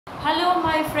Hello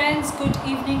my friends, good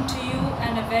evening to you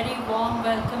and a very warm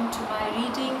welcome to my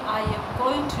reading. I am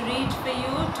going to read for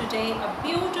you today a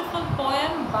beautiful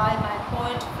poem by my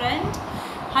poet friend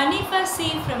Haneefa Ca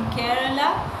from Kerala.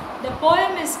 The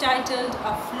poem is titled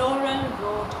A Floral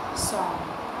Road Song.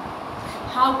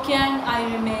 How can I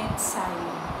remain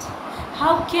silent?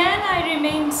 How can I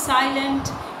remain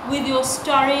silent with your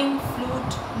stirring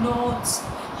flute notes?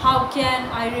 How can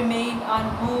I remain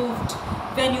unmoved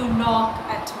when you knock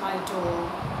at my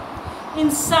door? In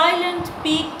silent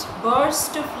peaked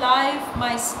burst of life,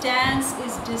 my stance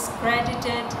is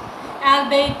discredited,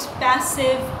 albeit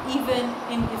passive even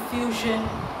in effusion.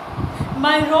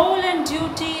 My role and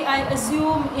duty I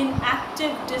assume in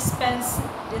active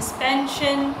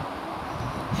dispensation.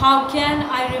 How can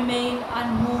I remain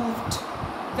unmoved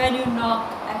when you knock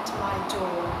at my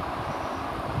door?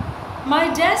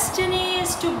 My destiny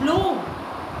is to bloom,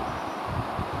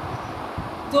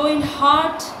 though in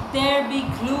heart there be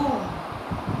gloom.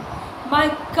 My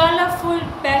colorful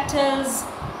petals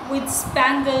with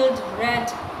spangled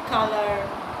red color.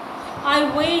 I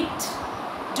wait,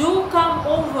 do come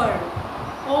over,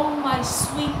 oh my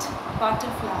sweet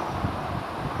butterfly.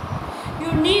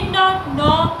 You need not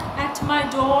knock at my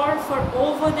door, for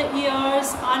over the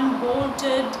years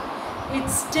unbolted, it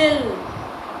still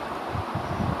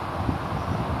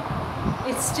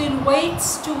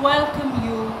waits to welcome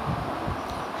you.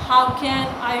 How can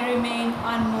I remain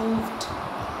unmoved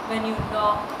when you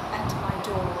knock at my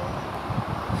door?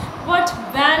 What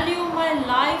value my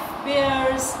life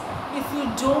bears if you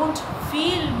don't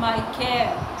feel my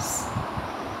cares?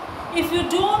 If you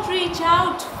don't reach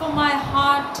out for my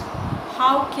heart,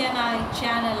 how can I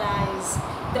channelize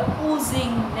the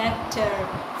oozing nectar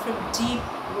from deep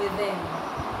within?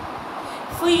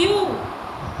 For you,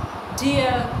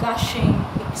 dear gushing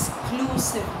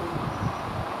exclusively,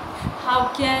 how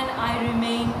can I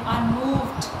remain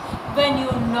unmoved when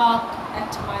you knock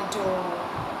at my door?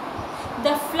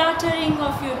 The fluttering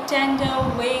of your tender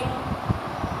wing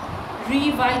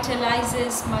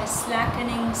revitalizes my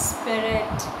slackening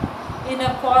spirit in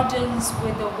accordance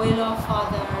with the will of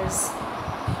others.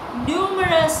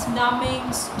 Numerous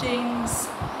numbing stings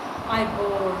I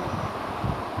bore.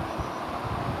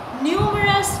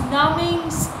 Numerous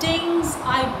numbing stings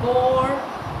I bore,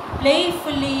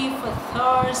 playfully for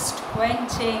thirst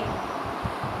quenching.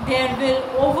 There will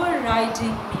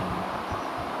overriding me.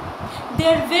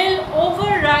 There will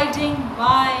overriding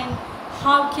mine.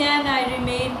 How can I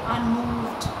remain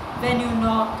unmoved when you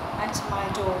knock at my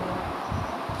door?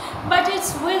 But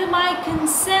it's with my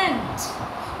consent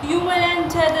you will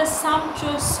enter the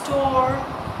sumptuous store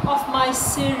of my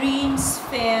serene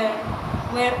sphere,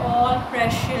 where all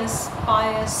precious,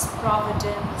 pious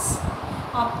providence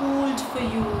are pooled for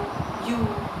you, you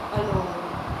alone.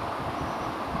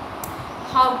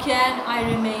 How can I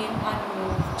remain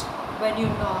unmoved when you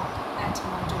knock at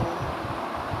my door?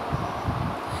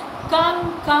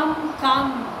 Come, come,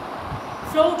 come,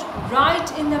 float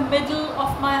right in the middle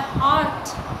of my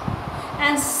heart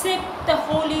and sip the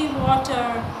holy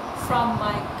water from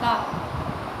my cup.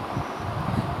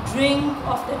 Drink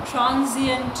of the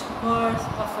transient birth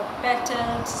of a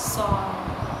petaled song,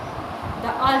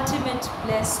 the ultimate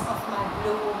bliss of my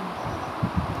bloom.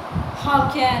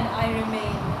 How can I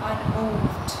remain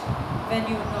unmoved when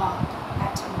you knock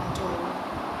at my door?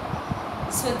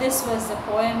 So this was the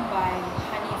poem by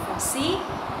Haneefa Ca.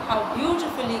 How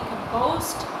beautifully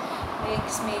composed.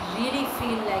 Makes me really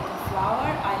feel like a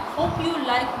flower. I hope you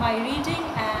like my reading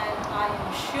and I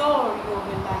am sure you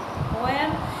will like the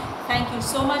poem. Thank you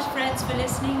so much friends for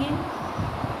listening in.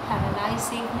 Have a nice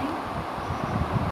evening.